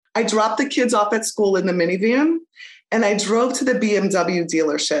I dropped the kids off at school in the minivan and I drove to the BMW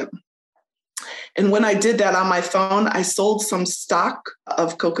dealership. And when I did that on my phone, I sold some stock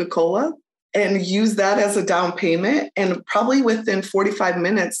of Coca-Cola and used that as a down payment. And probably within 45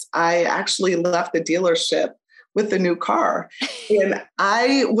 minutes, I actually left the dealership with the new car. And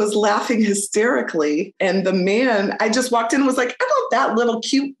I was laughing hysterically. And the man, I just walked in and was like, I want that little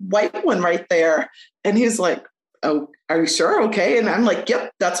cute white one right there. And he's like, oh, are you sure? Okay. And I'm like,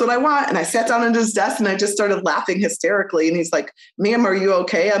 yep, that's what I want. And I sat down at his desk and I just started laughing hysterically. And he's like, ma'am, are you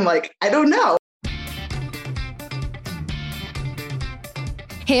okay? I'm like, I don't know.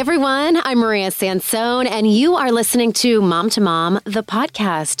 Hey everyone, I'm Maria Sansone, and you are listening to Mom, the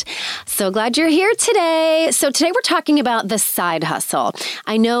podcast. So glad you're here today. So today we're talking about the side hustle.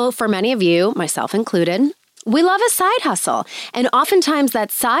 I know for many of you, myself included, we love a side hustle. And oftentimes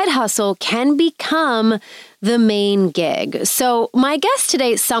that side hustle can become the main gig. So my guest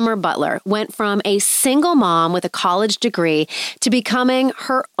today, Summer Butler, went from a single mom with a college degree to becoming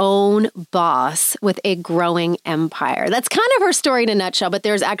her own boss with a growing empire. That's kind of her story in a nutshell, but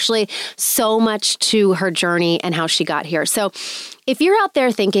there's actually so much to her journey and how she got here. So if you're out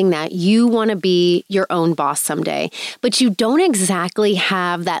there thinking that you want to be your own boss someday, but you don't exactly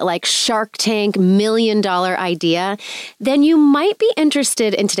have that like Shark Tank $1 million idea, then you might be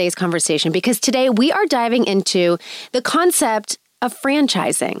interested in today's conversation because today we are diving into the concept of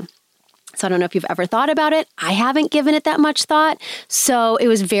franchising. So I don't know if you've ever thought about it. I haven't given it that much thought. So it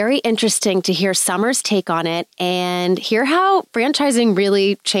was very interesting to hear Summer's take on it and hear how franchising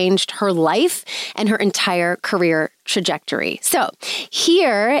really changed her life and her entire career trajectory. So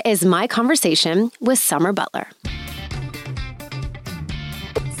here is my conversation with Summer Butler.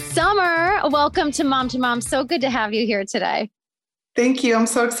 Summer, welcome to Mom. So good to have you here today. Thank you. I'm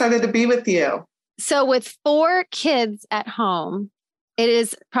so excited to be with you. So with 4 kids at home, it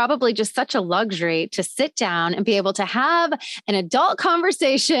is probably just such a luxury to sit down and be able to have an adult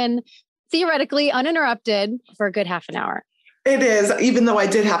conversation, theoretically uninterrupted, for a good half an hour. It is, even though I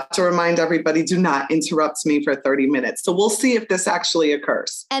did have to remind everybody, do not interrupt me for 30 minutes. So we'll see if this actually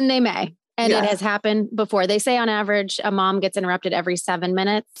occurs. And they may. And Yes. It has happened before. They say on average, a mom gets interrupted every 7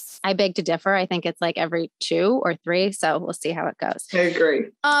 minutes. I beg to differ. I think it's like every 2 or 3. So we'll see how it goes. I agree.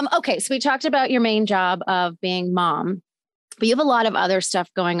 Okay. So we talked about your main job of being mom, but you have a lot of other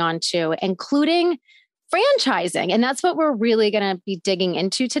stuff going on too, including franchising. And that's what we're really going to be digging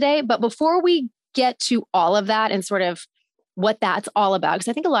into today. But before we get to all of that and sort of what that's all about, because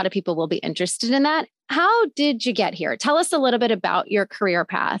I think a lot of people will be interested in that. How did you get here? Tell us a little bit about your career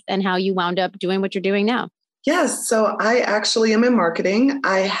path and how you wound up doing what you're doing now. Yes. So I actually am in marketing.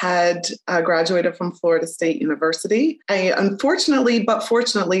 I had graduated from Florida State University. I unfortunately, but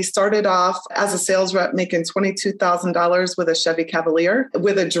fortunately, started off as a sales rep making $22,000 with a Chevy Cavalier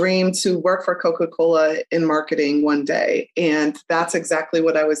with a dream to work for Coca-Cola in marketing one day. And that's exactly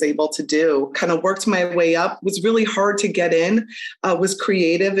what I was able to do. Kind of worked my way up. It was really hard to get in, was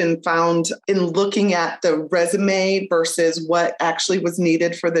creative and found in looking at the resume versus what actually was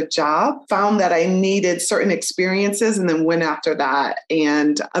needed for the job, found that I needed certain experiences and then went after that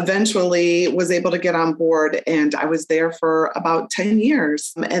and eventually was able to get on board. And I was there for about 10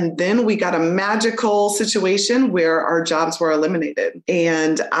 years. And then we got a magical situation where our jobs were eliminated.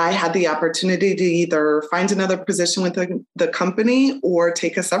 And I had the opportunity to either find another position with the company or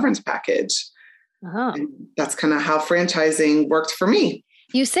take a severance package. Oh. And that's kind of how franchising worked for me.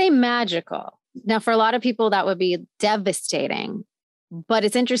 You say magical. Now, for a lot of people, that would be devastating. But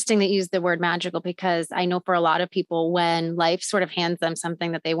it's interesting that you use the word magical because I know for a lot of people, when life sort of hands them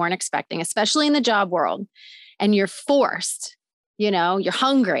something that they weren't expecting, especially in the job world, and you're forced, you're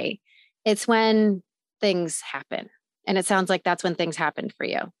hungry, it's when things happen. And it sounds like that's when things happened for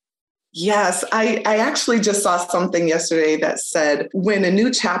you. Yes, I actually just saw something yesterday that said, when a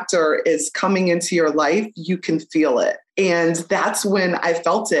new chapter is coming into your life, you can feel it. And that's when I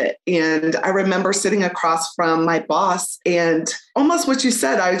felt it. And I remember sitting across from my boss and almost what you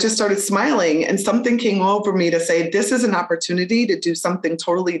said, I just started smiling and something came over me to say, this is an opportunity to do something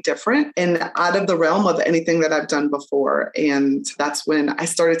totally different and out of the realm of anything that I've done before. And that's when I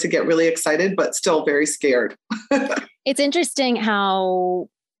started to get really excited, but still very scared. It's interesting how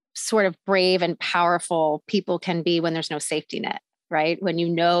sort of brave and powerful people can be when there's no safety net, right? When you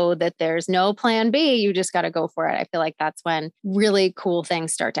know that there's no plan B, you just got to go for it. I feel like that's when really cool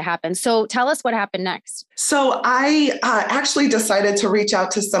things start to happen. So tell us what happened next. So I actually decided to reach out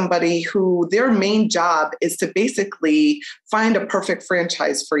to somebody who their main job is to basically find a perfect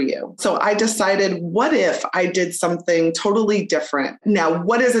franchise for you. So I decided, what if I did something totally different? Now,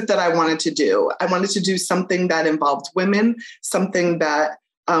 what is it that I wanted to do? I wanted to do something that involved women, something that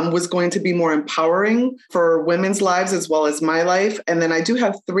was going to be more empowering for women's lives as well as my life. And then I do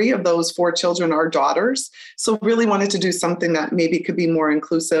have 3 of those 4 children are daughters. So really wanted to do something that maybe could be more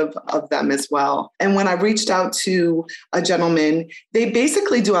inclusive of them as well. And when I reached out to a gentleman, they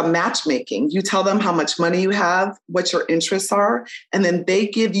basically do a matchmaking. You tell them how much money you have, what your interests are, and then they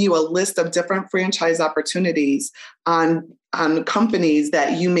give you a list of different franchise opportunities on companies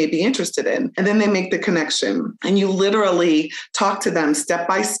that you may be interested in. And then they make the connection. And you literally talk to them step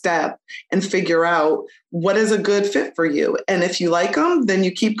by step and figure out what is a good fit for you. And if you like them, then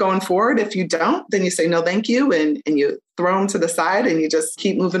you keep going forward. If you don't, then you say, no, thank you. And you throw them to the side and you just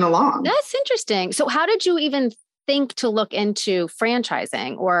keep moving along. That's interesting. So how did you even think to look into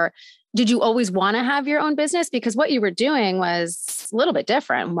franchising, or did you always want to have your own business? Because what you were doing was a little bit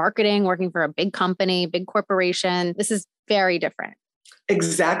different. Marketing, working for a big company, big corporation. This is very different.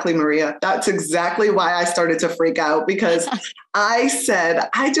 Exactly, Maria. That's exactly why I started to freak out, because I said,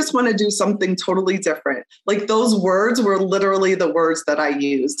 I just want to do something totally different. Like those words were literally the words that I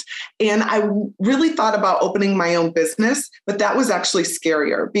used. And I really thought about opening my own business, but that was actually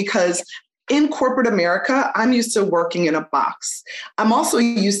scarier because in corporate America, I'm used to working in a box. I'm also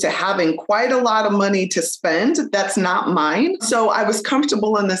used to having quite a lot of money to spend. That's not mine. So I was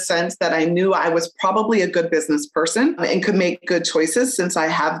comfortable in the sense that I knew I was probably a good business person and could make good choices since I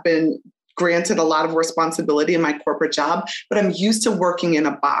have been granted a lot of responsibility in my corporate job, but I'm used to working in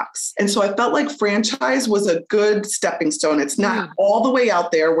a box. And so I felt like franchise was a good stepping stone. It's not all the way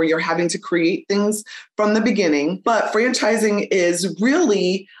out there where you're having to create things from the beginning, but franchising is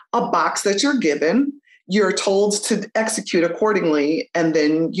really a box that you're given. You're told to execute accordingly, and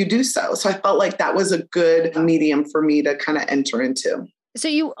then you do so. So I felt like that was a good medium for me to kind of enter into. So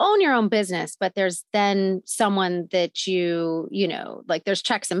you own your own business, but there's then someone that like there's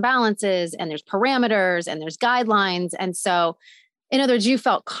checks and balances and there's parameters and there's guidelines. And so in other words, you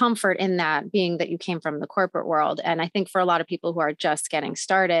felt comfort in that, being that you came from the corporate world. And I think for a lot of people who are just getting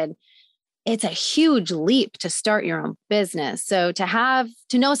started, it's a huge leap to start your own business. So to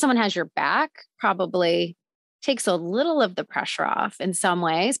know someone has your back probably takes a little of the pressure off in some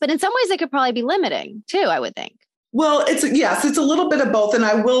ways, but in some ways it could probably be limiting too, I would think. Well, it's a little bit of both. And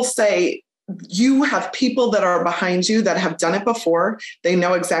I will say, you have people that are behind you that have done it before. They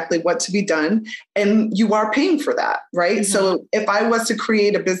know exactly what to be done, and you are paying for that, right? Mm-hmm. So if I was to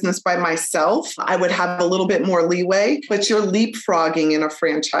create a business by myself, I would have a little bit more leeway, but you're leapfrogging in a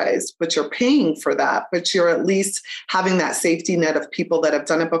franchise, but you're paying for that, but you're at least having that safety net of people that have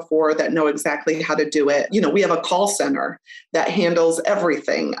done it before, that know exactly how to do it. We have a call center that handles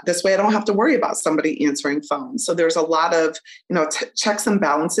everything. This way I don't have to worry about somebody answering phones. So there's a lot of, checks and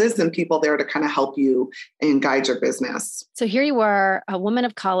balances and people there to kind of help you and guide your business. So here you were, a woman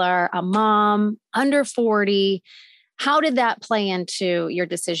of color, a mom, under 40. How did that play into your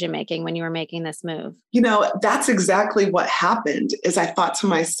decision-making when you were making this move? That's exactly what happened. Is I thought to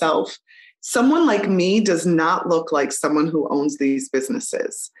myself, someone like me does not look like someone who owns these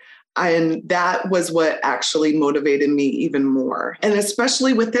businesses. And that was what actually motivated me even more. And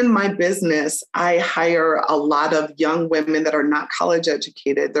especially within my business, I hire a lot of young women that are not college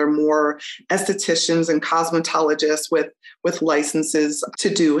educated. They're more estheticians and cosmetologists with licenses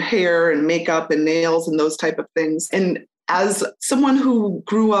to do hair and makeup and nails and those type of things. And as someone who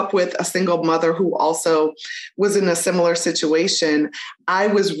grew up with a single mother who also was in a similar situation, I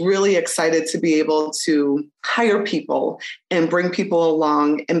was really excited to be able to hire people and bring people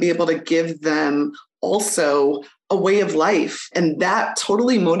along and be able to give them also a way of life. And that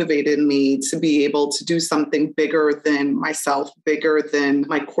totally motivated me to be able to do something bigger than myself, bigger than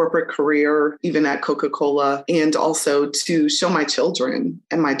my corporate career, even at Coca-Cola, and also to show my children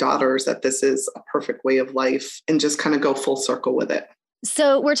and my daughters that this is a perfect way of life and just kind of go full circle with it.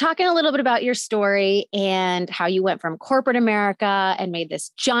 So we're talking a little bit about your story and how you went from corporate America and made this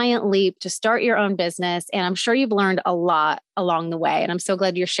giant leap to start your own business. And I'm sure you've learned a lot along the way. And I'm so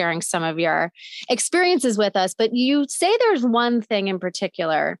glad you're sharing some of your experiences with us. But you say there's one thing in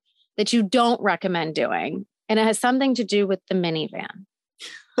particular that you don't recommend doing, and it has something to do with the minivan.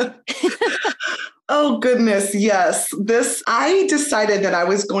 Oh, goodness. Yes. I decided that I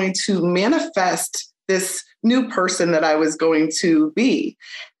was going to manifest this new person that I was going to be.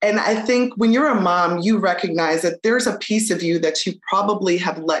 And I think when you're a mom, you recognize that there's a piece of you that you probably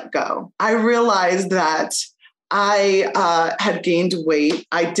have let go. I realized that I had gained weight.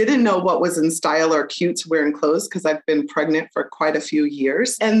 I didn't know what was in style or cute to wear in clothes because I've been pregnant for quite a few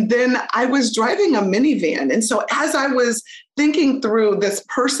years. And then I was driving a minivan. And so as I was thinking through this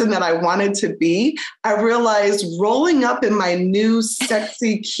person that I wanted to be, I realized rolling up in my new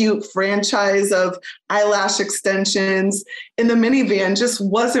sexy, cute franchise of eyelash extensions in the minivan just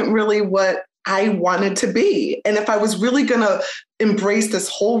wasn't really what I wanted to be. And if I was really going to embrace this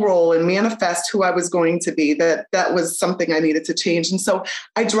whole role and manifest who I was going to be, that was something I needed to change. And so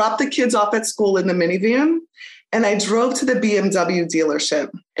I dropped the kids off at school in the minivan and I drove to the BMW dealership.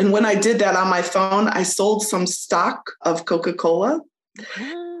 And when I did that on my phone, I sold some stock of Coca-Cola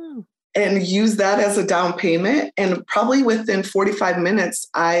and used that as a down payment. And probably within 45 minutes,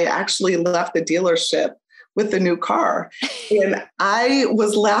 I actually left the dealership with the new car. And I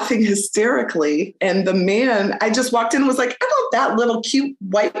was laughing hysterically. And the man, I just walked in and was like, I want that little cute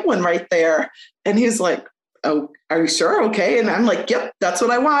white one right there. And he's like, oh, are you sure? Okay. And I'm like, yep, that's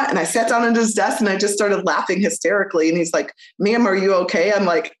what I want. And I sat down at his desk and I just started laughing hysterically. And he's like, ma'am, are you okay? I'm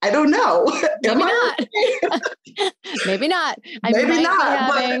like, I don't know. Maybe not. Okay? Maybe not. I might be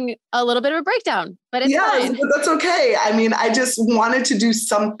having a little bit of a breakdown, but it's fine. But that's okay. I mean, I just wanted to do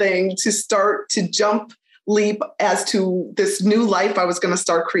something to start to leap as to this new life I was going to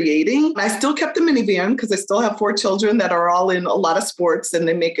start creating. I still kept the minivan because I still have 4 children that are all in a lot of sports and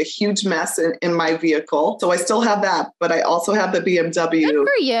they make a huge mess in my vehicle. So I still have that, but I also have the BMW. Good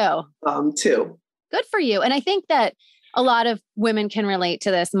for you. Too. Good for you. And I think that a lot of women can relate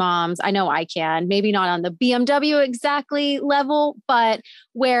to this, moms. I know I can, maybe not on the BMW exactly level, but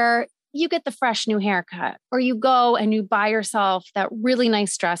where you get the fresh new haircut, or you go and you buy yourself that really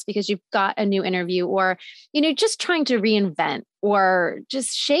nice dress because you've got a new interview, or, just trying to reinvent or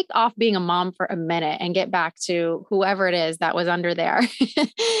just shake off being a mom for a minute and get back to whoever it is that was under there.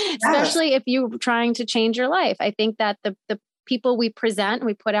 Especially if you're trying to change your life. I think that the people we present and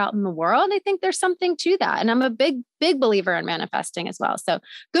we put out in the world, I think there's something to that. And I'm a big, big believer in manifesting as well. So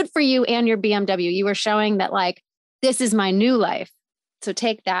good for you and your BMW. You were showing that this is my new life. So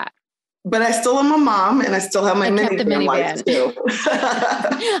take that. But I still am a mom and I still have my minivan life too.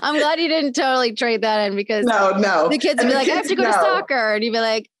 I'm glad you didn't totally trade that in because no. The kids would be like, I have to go to soccer. And you'd be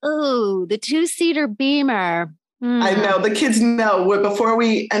like, oh, the 2-seater Beamer. I know. The kids know. Before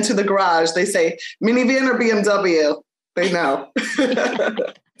we enter the garage, they say minivan or BMW. They know.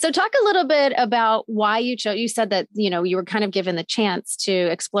 So talk a little bit about why you chose. You said that, you were kind of given the chance to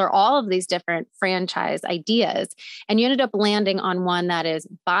explore all of these different franchise ideas, and you ended up landing on one that is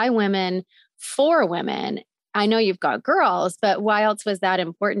by women, for women. I know you've got girls, but why else was that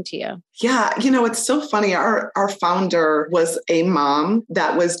important to you? Yeah. It's so funny. Our founder was a mom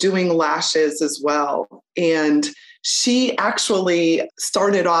that was doing lashes as well. And she actually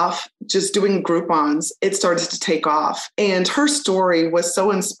started off just doing Groupons. It started to take off. And her story was so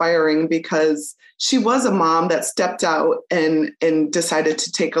inspiring because she was a mom that stepped out and decided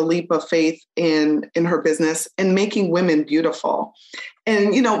to take a leap of faith in her business and making women beautiful.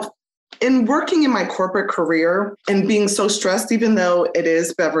 And, in working in my corporate career and being so stressed, even though it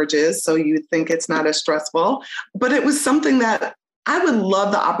is beverages, so you think it's not as stressful, but it was something that I would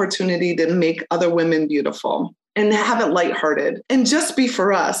love the opportunity to make other women beautiful and have it lighthearted and just be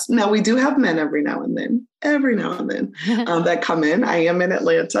for us. Now, we do have men every now and then that come in. I am in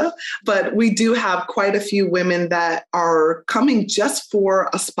Atlanta, but we do have quite a few women that are coming just for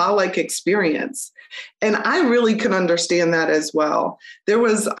a spa-like experience. And I really can understand that as well. There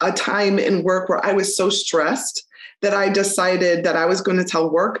was a time in work where I was so stressed that I decided that I was going to tell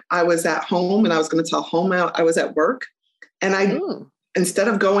work I was at home, and I was going to tell home I was at work. And instead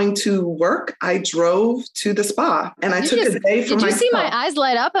of going to work, I drove to the spa and I took a day for myself. Did you see my eyes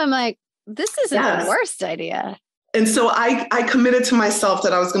light up? I'm like, this isn't the worst idea. And so I committed to myself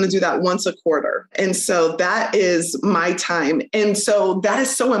that I was going to do that once a quarter. And so that is my time. And so that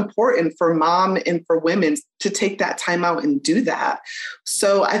is so important for mom and for women to take that time out and do that.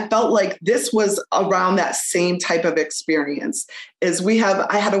 So I felt like this was around that same type of experience.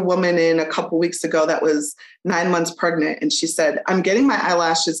 I had a woman in a couple weeks ago that was 9 months pregnant. And she said, I'm getting my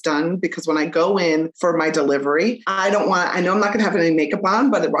eyelashes done because when I go in for my delivery, I know I'm not going to have any makeup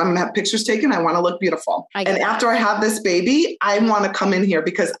on, but I'm going to have pictures taken. I want to look beautiful. And after I have this baby, I want to come in here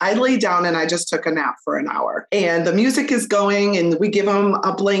because I lay down and I just took a nap for an hour and the music is going and we give them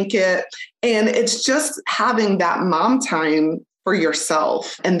a blanket. And it's just having that mom time for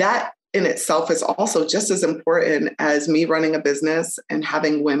yourself. And that in itself is also just as important as me running a business and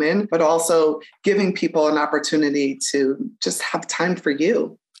having women, but also giving people an opportunity to just have time for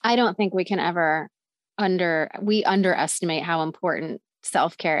you. I don't think we can ever underestimate how important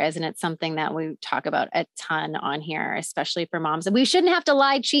self-care is, and it's something that we talk about a ton on here, especially for moms. And we shouldn't have to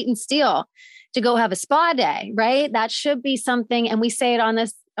lie, cheat, and steal to go have a spa day, right? That should be something. And we say it on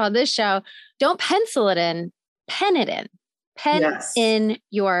this show, don't pencil it in, pen it in. Pen in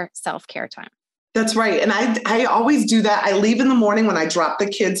your self-care time. That's right. And I always do that. I leave in the morning when I drop the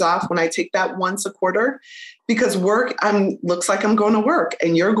kids off, when I take that once a quarter, because work, looks like I'm going to work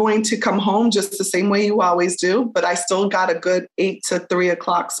and you're going to come home just the same way you always do. But I still got a good 8 to 3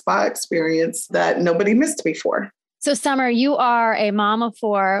 o'clock spa experience that nobody missed before. So Summer, you are a mom of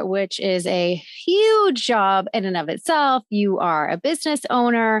 4, which is a huge job in and of itself. You are a business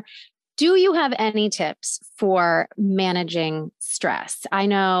owner. Do you have any tips for managing stress? I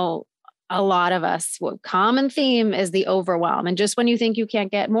know a lot of us, common theme is the overwhelm. And just when you think you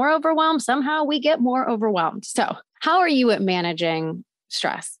can't get more overwhelmed, somehow we get more overwhelmed. So how are you at managing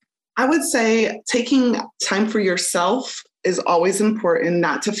stress? I would say taking time for yourself is always important,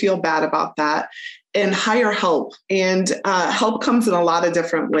 not to feel bad about that. And hire help. And help comes in a lot of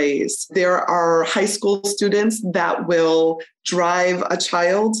different ways. There are high school students that will drive a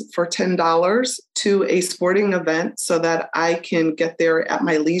child for $10 to a sporting event so that I can get there at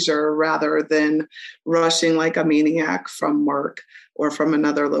my leisure rather than rushing like a maniac from work or from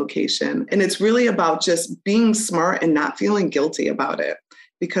another location. And it's really about just being smart and not feeling guilty about it.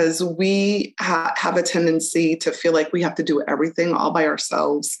 Because we have a tendency to feel like we have to do everything all by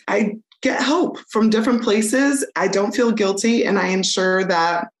ourselves. I get help from different places. I don't feel guilty, and I ensure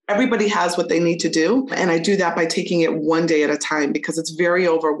that everybody has what they need to do. And I do that by taking it one day at a time, because it's very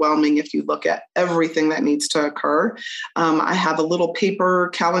overwhelming if you look at everything that needs to occur. I have a little paper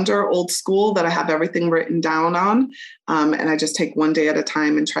calendar, old school, that I have everything written down on. And I just take one day at a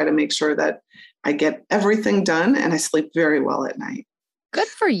time and try to make sure that I get everything done, and I sleep very well at night. Good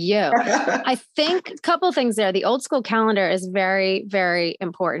for you. I think a couple of things there. The old school calendar is very, very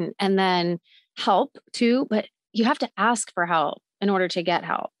important. And then help too, but you have to ask for help in order to get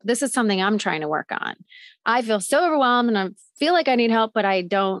help. This is something I'm trying to work on. I feel so overwhelmed and I feel like I need help, but I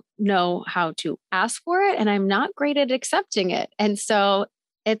don't know how to ask for it. And I'm not great at accepting it. And so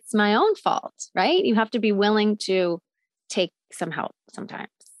it's my own fault, right? You have to be willing to take some help sometimes.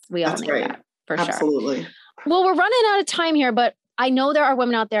 We all need that for sure. Absolutely. Well, we're running out of time here, but I know there are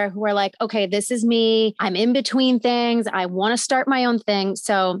women out there who are like, okay, this is me. I'm in between things. I want to start my own thing.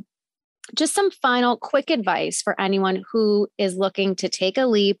 So just some final quick advice for anyone who is looking to take a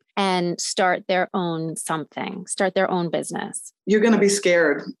leap and start their own something, start their own business. You're going to be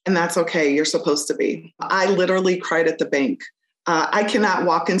scared, and that's okay. You're supposed to be. I literally cried at the bank. I cannot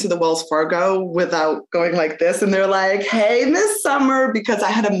walk into the Wells Fargo without going like this. And they're like, hey, Miss Summer, because I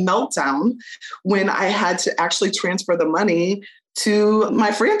had a meltdown when I had to actually transfer the money to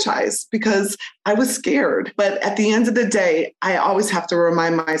my franchise because I was scared. But at the end of the day, I always have to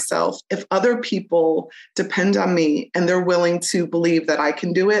remind myself, if other people depend on me and they're willing to believe that I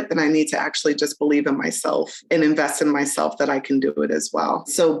can do it, then I need to actually just believe in myself and invest in myself that I can do it as well.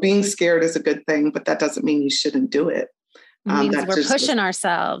 So being scared is a good thing, but that doesn't mean you shouldn't do it. It means we're pushing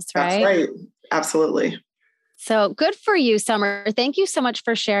ourselves, right? That's right. Absolutely. So good for you, Summer. Thank you so much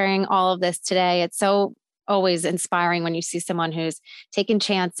for sharing all of this today. It's so always inspiring when you see someone who's taken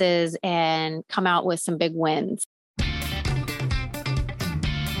chances and come out with some big wins.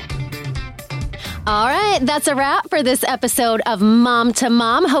 All right, that's a wrap for this episode of Mom to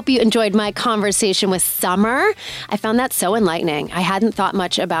Mom. Hope you enjoyed my conversation with Summer. I found that so enlightening. I hadn't thought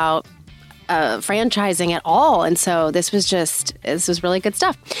much about franchising at all. And so this was really good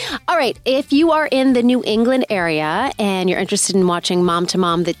stuff. All right. If you are in the New England area and you're interested in watching Mom to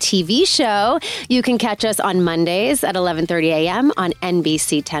Mom, the TV show, you can catch us on Mondays at 11:30 a.m. on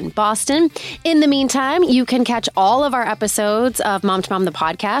NBC 10 Boston. In the meantime, you can catch all of our episodes of Mom to Mom, the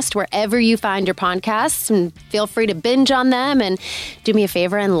podcast, wherever you find your podcasts, and feel free to binge on them and do me a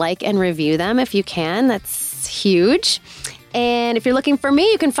favor and like and review them if you can. That's huge. And if you're looking for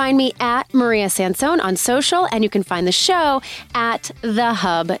me, you can find me at Maria Sansone on social, and you can find the show at The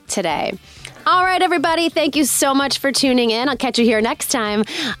Hub Today. All right, everybody, thank you so much for tuning in. I'll catch you here next time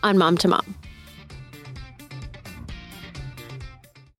on Mom to Mom.